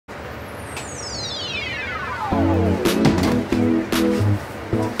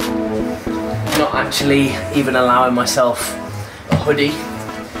not actually even allowing myself a hoodie,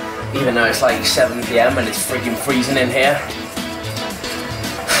 even though it's like 7 PM and it's friggin' freezing in here.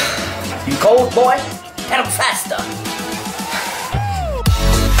 You cold, boy? Pedal faster.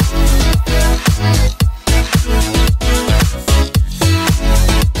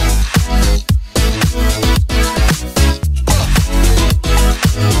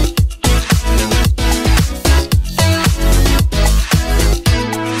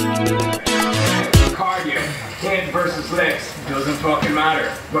 Doesn't fucking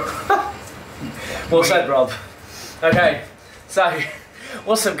matter. Well said, Rob. Okay, so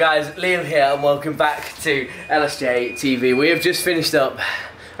what's up, guys? Liam here, and welcome back to LSJ TV. We have just finished up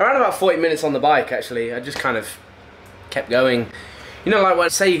around about 40 minutes on the bike. Actually, I just kind of kept going. You know, like when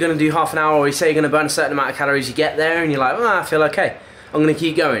say you're going to do half an hour, or you say you're going to burn a certain amount of calories, you get there and you're like, oh, I feel okay. I'm going to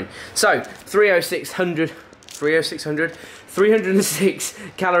keep going. So 306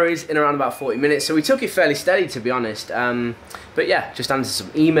 calories in around about 40 minutes. So we took it fairly steady, to be honest. But yeah, just answered some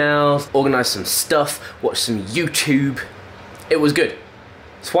emails, organised some stuff, watched some YouTube. It was good.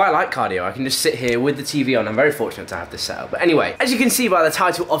 That's why I like cardio. I can just sit here with the TV on. I'm very fortunate to have this set up. But anyway, as you can see by the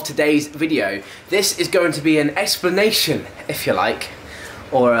title of today's video, this is going to be an explanation, if you like,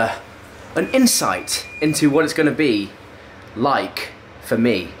 or an insight into what it's going to be like for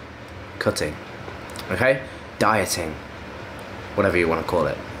me cutting, okay? Dieting, whatever you want to call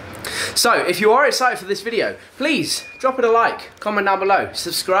it. So, if you are excited for this video, please drop it a like, comment down below,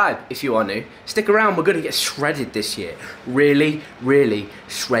 subscribe if you are new. Stick around, we're going to get shredded this year. Really, really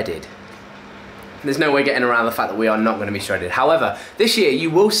shredded. There's no way getting around the fact that we are not going to be shredded. However, this year you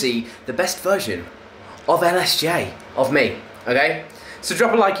will see the best version of LSJ, of me, okay? So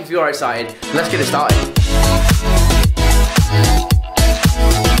drop a like if you are excited, let's get it started.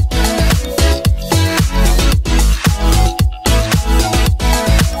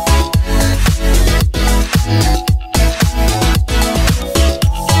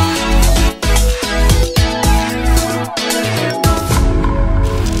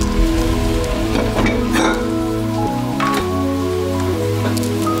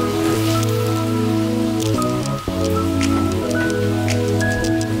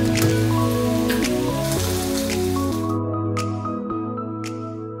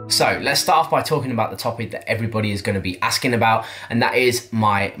 So let's start off by talking about the topic that everybody is going to be asking about, and that is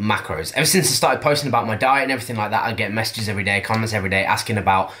my macros. Ever since I started posting about my diet and everything like that, I get messages every day, comments every day asking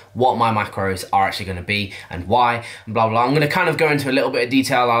about what my macros are actually going to be and why, and blah, blah. I'm going to kind of go into a little bit of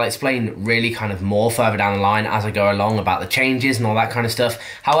detail. I'll explain really kind of more further down the line as I go along about the changes and all that kind of stuff.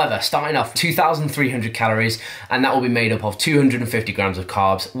 However, starting off 2,300 calories, and that will be made up of 250 grams of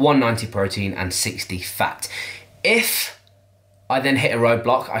carbs, 190 protein, and 60 fat. If I then hit a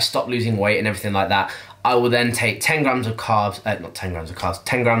roadblock, I stop losing weight and everything like that, I will then take 10 grams of carbs, not 10 grams of carbs,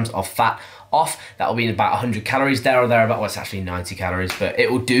 10 grams of fat off. That will be about 100 calories there or thereabout. Well, it's actually 90 calories, but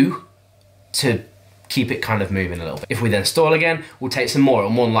it will do to keep it kind of moving a little bit. If we then stall again, we'll take some more.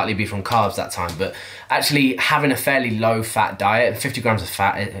 It'll more than likely be from carbs that time, but actually having a fairly low fat diet, 50 grams of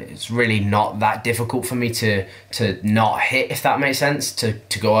fat, it's really not that difficult for me to not hit, if that makes sense, to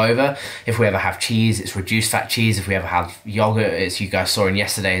go over. If we ever have cheese, it's reduced fat cheese. If we ever have yogurt, as you guys saw in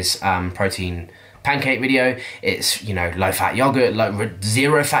yesterday's protein pancake video, it's, you know, low fat yogurt,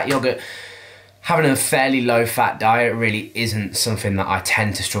 zero fat yogurt. Having a fairly low fat diet really isn't something that I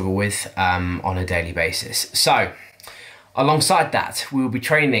tend to struggle with on a daily basis. So alongside that, we will be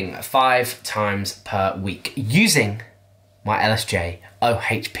training 5 times per week using my LSJ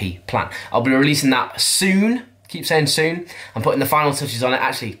OHP plan. I'll be releasing that soon, keep saying soon. I'm putting the final touches on it.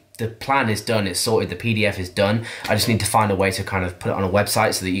 Actually, the plan is done, it's sorted, the PDF is done. I just need to find a way to kind of put it on a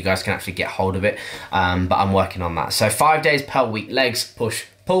website so that you guys can actually get hold of it. But I'm working on that. So 5 days per week, legs, push,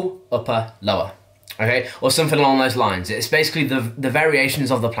 pull, upper, lower. Okay, or something along those lines. It's basically the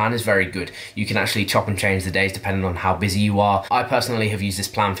variations of the plan is very good. You can actually chop and change the days depending on how busy you are. I personally have used this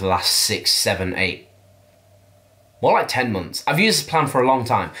plan for the last 6, 7, 8, more like 10 months. I've used this plan for a long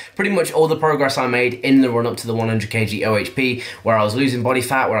time. Pretty much all the progress I made in the run up to the 100 kg OHP, where I was losing body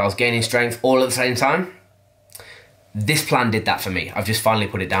fat, where I was gaining strength, all at the same time, this plan did that for me. I've just finally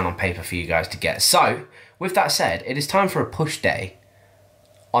put it down on paper for you guys to get. So, with that said, it is time for a push day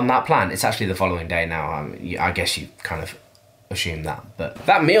on that plan. It's actually the following day now. I guess you kind of assumed that. But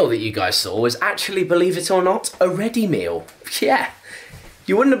that meal that you guys saw was actually, believe it or not, a ready meal. Yeah.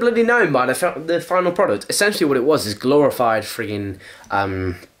 You wouldn't have bloody known by the final product. Essentially what it was is glorified friggin'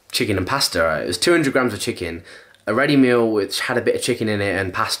 chicken and pasta. It was 200 grams of chicken, a ready meal which had a bit of chicken in it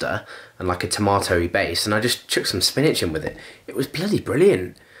and pasta and like a tomato-y base, and I just chucked some spinach in with it. It was bloody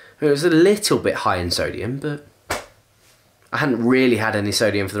brilliant. It was a little bit high in sodium, but I hadn't really had any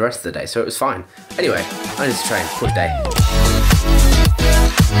sodium for the rest of the day, so it was fine. Anyway, I need to train, push day.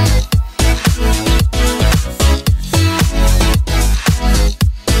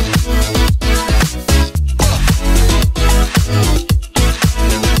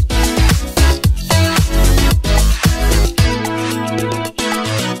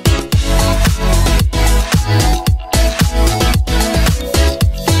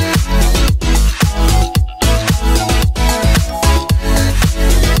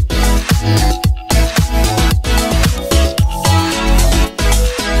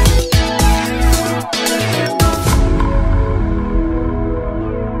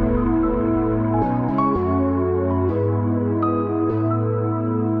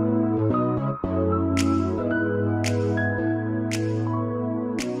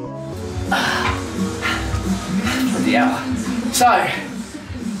 Yeah. So,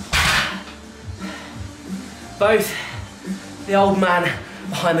 both the old man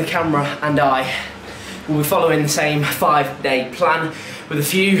behind the camera and I will be following the same 5-day plan with a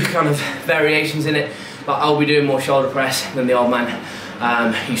few kind of variations in it, but I'll be doing more shoulder press than the old man.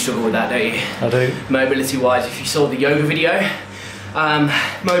 You struggle with that, don't you? I do. Mobility wise, if you saw the yoga video,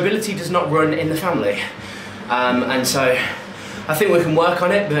 mobility does not run in the family. And so I think we can work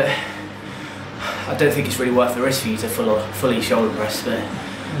on it, but I don't think it's really worth the risk for you to fully shoulder press. But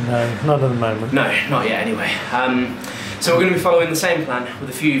no, not at the moment. No, not yet anyway. So we're going to be following the same plan with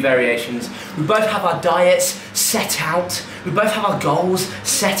a few variations. We both have our diets set out. We both have our goals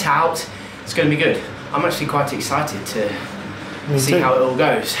set out. It's going to be good. I'm actually quite excited to see how it all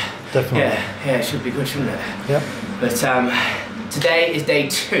goes. Definitely. Yeah, it should be good, shouldn't it? Yeah. But today is day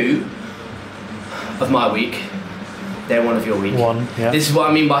 2 of my week. Day 1 of your week. 1, yeah. This is what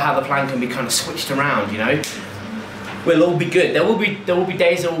I mean by how the plan can be kind of switched around, you know? We'll all be good. There will be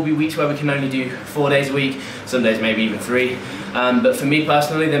days, there will be weeks where we can only do 4 days a week, some days maybe even 3. But for me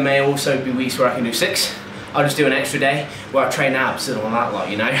personally, there may also be weeks where I can do 6. I'll just do an extra day where I train abs and all that lot,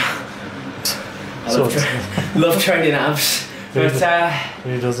 you know? I love training abs. But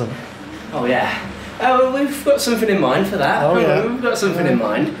who doesn't? oh yeah. We've got something in mind for that. Oh yeah. We've got something in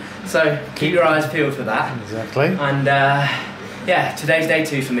mind. So keep your eyes peeled for that. Exactly. And yeah, today's day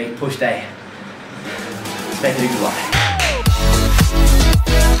 2 for me, push day. Let's make it a good one.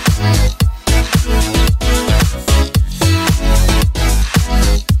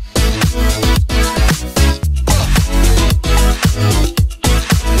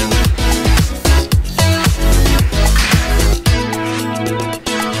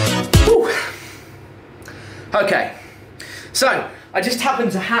 Okay, so I just happen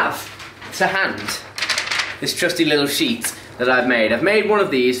to have to hand this trusty little sheet that I've made. I've made one of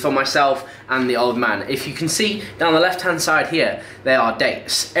these for myself and the old man. If you can see down the left hand side here, they are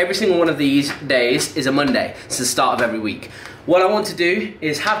dates. Every single one of these days is a Monday. It's the start of every week. What I want to do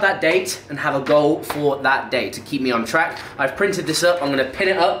is have that date and have a goal for that date to keep me on track. I've printed this up, I'm going to pin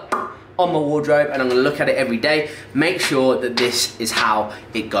it up on my wardrobe and I'm going to look at it every day, make sure that this is how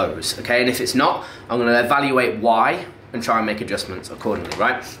it goes, okay? And if it's not, I'm going to evaluate why and try and make adjustments accordingly,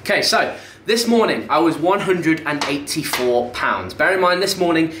 right? Okay, so this morning I was 184 pounds. Bear in mind this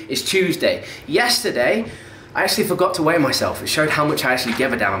morning is Tuesday. Yesterday I actually forgot to weigh myself. It showed how much I actually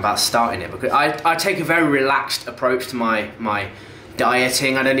gave a damn about starting it, because I take a very relaxed approach to my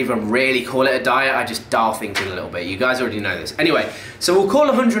dieting. I don't even really call it a diet, I just dial things in a little bit. You guys already know this. Anyway, so we'll call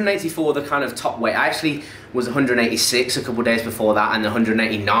 184 the kind of top weight. I actually was 186 a couple days before that, and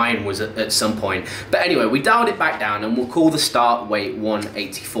 189 was at some point. But anyway, we dialed it back down and we'll call the start weight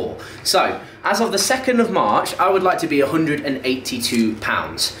 184. So, as of the 2nd of March, I would like to be 182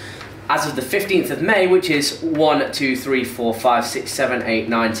 pounds. As of the 15th of May, which is 1, 2, 3, 4, 5, 6, 7, 8,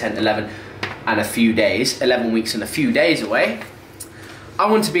 9, 10, 11, and a few days, 11 weeks and a few days away, I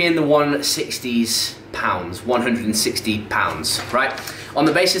want to be in the 160s pounds, 160 pounds, right? On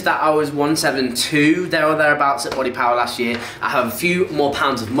the basis that I was 172, there or thereabouts at Body Power last year, I have a few more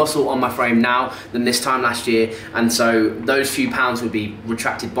pounds of muscle on my frame now than this time last year, and so those few pounds would be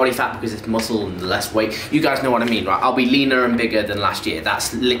retracted body fat because it's muscle and less weight. You guys know what I mean, right? I'll be leaner and bigger than last year. That's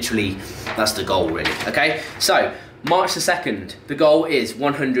the goal, really, okay? So, March the 2nd, the goal is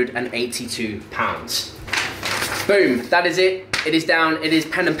 182 pounds. Boom, that is it. It is down, it is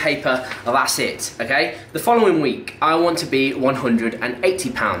pen and paper, that's it, okay? The following week, I want to be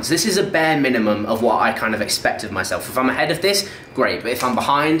 180 pounds. This is a bare minimum of what I kind of expect of myself. If I'm ahead of this, great, but if I'm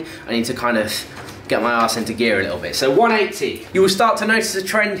behind, I need to kind of get my ass into gear a little bit. So 180. You will start to notice a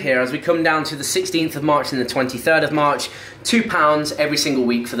trend here as we come down to the 16th of March and the 23rd of March. £2 every single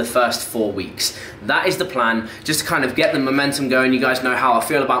week for the first 4 weeks. That is the plan, just to kind of get the momentum going. You guys know how I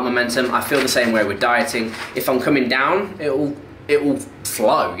feel about momentum. I feel the same way with dieting. If I'm coming down, it will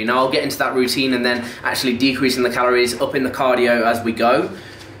flow, you know, I'll get into that routine, and then actually decreasing the calories, upping the cardio as we go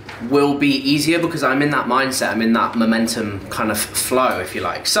will be easier because I'm in that mindset, I'm in that momentum kind of flow, if you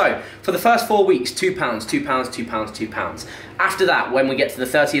like. So for the first 4 weeks, £2, £2, £2, £2. After that, when we get to the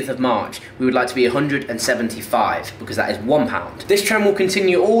 30th of March, we would like to be 175 because that is £1. This trend will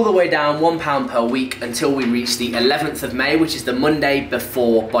continue all the way down £1 per week until we reach the 11th of May, which is the Monday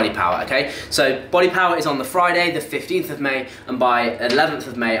before Body Power, okay? So Body Power is on the Friday, the 15th of May, and by 11th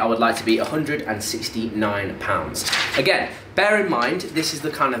of May, I would like to be £169. Again, bear in mind, this is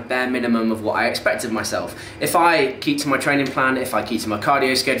the kind of bare minimum of what I expect of myself. If I keep to my training plan, if I keep to my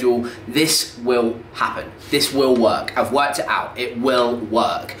cardio schedule, this will happen. This will work. I've worked it out. It will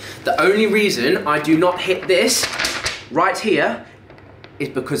work. The only reason I do not hit this right here is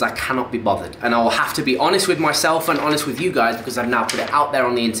because I cannot be bothered. And I will have to be honest with myself and honest with you guys because I've now put it out there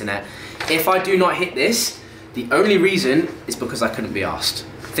on the internet. If I do not hit this, the only reason is because I couldn't be asked.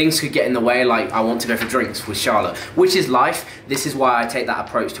 Things could get in the way, like I want to go for drinks with Charlotte, which is life. This is why I take that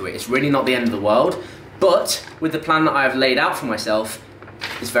approach to it. It's really not the end of the world, but with the plan that I have laid out for myself,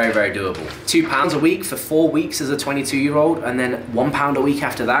 it's very, very doable. £2 a week for 4 weeks as a 22-year-old, and then £1 a week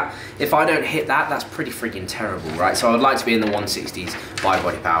after that. If I don't hit that, that's pretty freaking terrible, right? So I would like to be in the 160s by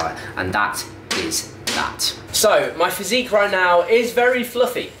Body Power, and that is that. So my physique right now is very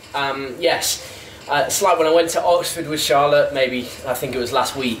fluffy. Yes. It's like when I went to Oxford with Charlotte, maybe, I think it was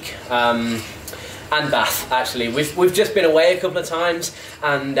last week, and Bath, actually. We've just been away a couple of times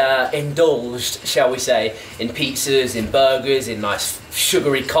and indulged, shall we say, in pizzas, in burgers, in nice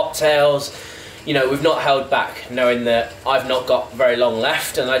sugary cocktails. You know, we've not held back, knowing that I've not got very long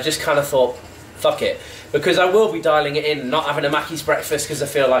left, and I just kind of thought, fuck it. Because I will be dialing it in, not having a Mackey's breakfast because I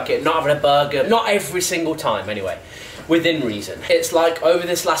feel like it, not having a burger, not every single time anyway, within reason. It's like over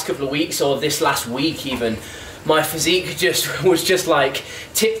this last couple of weeks, or this last week even, my physique was just like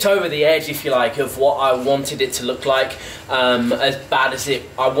tipped over the edge, if you like, of what I wanted it to look like, as bad as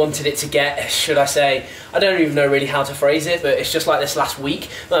I wanted it to get, should I say. I don't even know really how to phrase it, but it's just like this last week,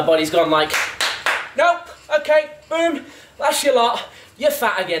 my body's gone like, nope, okay, boom, that's your lot. You're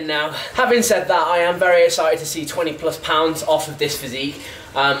fat again now. Having said that, I am very excited to see 20+ pounds off of this physique.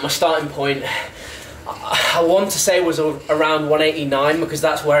 My starting point, I want to say, was around 189 because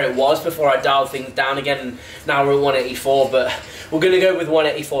that's where it was before I dialed things down again, and now we're at 184, but we're going to go with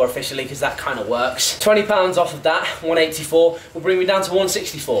 184 officially because that kind of works. 20 pounds off of that, 184, will bring me down to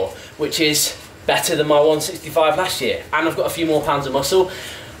 164, which is better than my 165 last year, and I've got a few more pounds of muscle.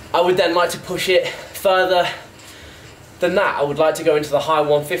 I would then like to push it further than that. I would like to go into the high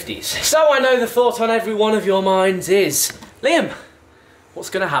 150s. So I know the thought on every one of your minds is, Liam, what's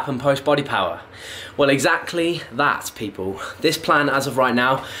going to happen post Body Power? Well, exactly that, people. This plan, as of right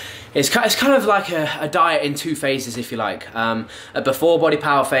now, it's kind of like a diet in 2 phases, if you like. A before Body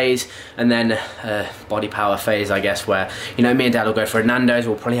Power phase, and then a Body Power phase, I guess, where, you know, me and Dad will go for a Nando's,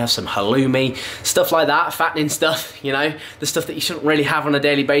 we'll probably have some halloumi, stuff like that, fattening stuff, you know, the stuff that you shouldn't really have on a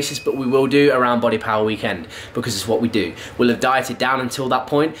daily basis, but we will do around Body Power weekend, because it's what we do. We'll have dieted down until that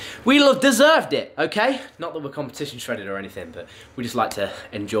point. We'll have deserved it, okay? Not that we're competition shredded or anything, but we just like to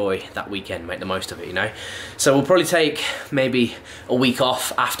enjoy that weekend, make the most of it, you know? So we'll probably take maybe a week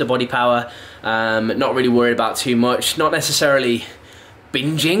off after Body Power, not really worried about too much, not necessarily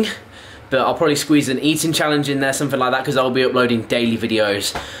binging, but I'll probably squeeze an eating challenge in there, something like that, because I'll be uploading daily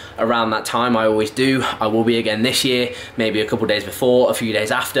videos around that time. I always do. I will be again this year, maybe a couple days before, a few days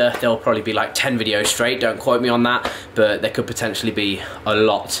after. There'll probably be like 10 videos straight, don't quote me on that, but there could potentially be a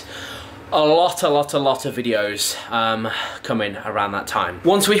lot of videos coming around that time.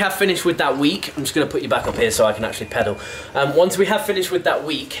 Once we have finished with that week, I'm just going to put you back up here so I can actually pedal. Once we have finished with that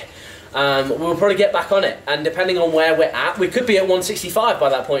week, we'll probably get back on it, and depending on where we're at, we could be at 165 by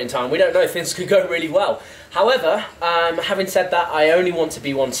that point in time. We don't know, things could go really well. However, having said that, I only want to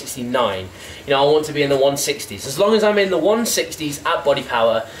be 169. You know, I want to be in the 160s. As long as I'm in the 160s at Body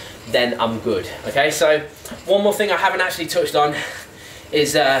Power, then I'm good. Okay, so one more thing I haven't actually touched on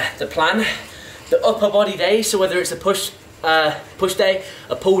is the plan, the upper body day. So whether it's a push day,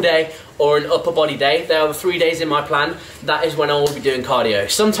 a pull day, or an upper body day, there are 3 days in my plan. That is when I will be doing cardio.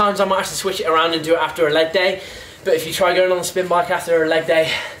 Sometimes I might have to switch it around and do it after a leg day, but if you try going on the spin bike after a leg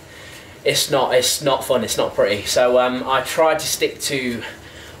day, it's not fun, it's not pretty. So I try to stick to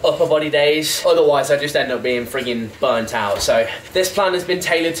upper body days. Otherwise, I just end up being frigging burnt out. So this plan has been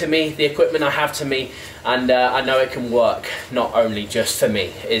tailored to me, the equipment I have to me, and I know it can work, not only just for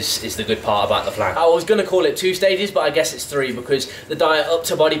me, is the good part about the plan. I was gonna call it 2 stages, but I guess it's 3, because the diet up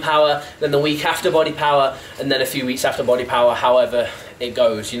to body power, then the week after body power, and then a few weeks after body power, however it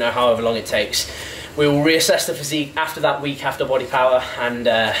goes, you know, however long it takes. We will reassess the physique after that week after body power, and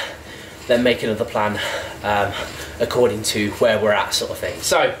then make another plan according to where we're at, sort of thing.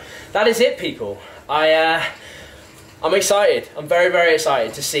 So that is it, people. I'm excited. I'm very, very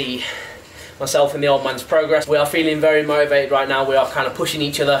excited to see myself and the old man's progress. We are feeling very motivated right now. We are kind of pushing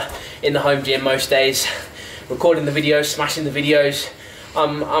each other in the home gym most days, recording the videos, smashing the videos.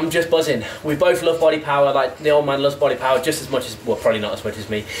 I'm just buzzing. We both love body power. Like, the old man loves body power just as much as, well, probably not as much as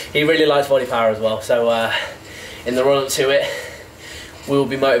me. He really likes body power as well. So in the run up to it, we will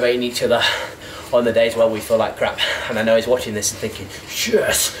be motivating each other on the days where we feel like crap. And I know he's watching this and thinking,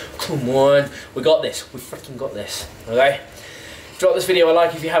 yes, come on, we got this. We freaking got this, okay? Drop this video a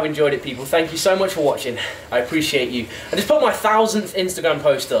like if you have enjoyed it, people. Thank you so much for watching. I appreciate you. I just put my 1000th Instagram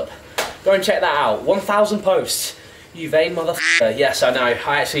post up. Go and check that out. 1000 posts. You vain motherfucker. Yes, I know.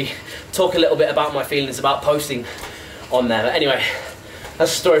 I actually talk a little bit about my feelings about posting on there. But anyway,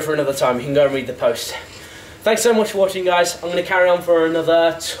 that's a story for another time. You can go and read the post. Thanks so much for watching, guys. I'm going to carry on for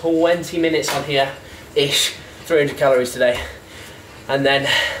another 20 minutes on here-ish. 300 calories today. And then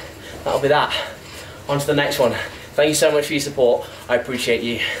that'll be that. On to the next one. Thank you so much for your support. I appreciate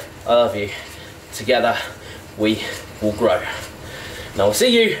you. I love you. Together, we will grow. And I will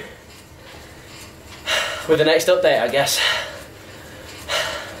see you with the next update, I guess.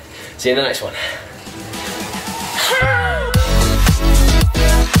 See you in the next one.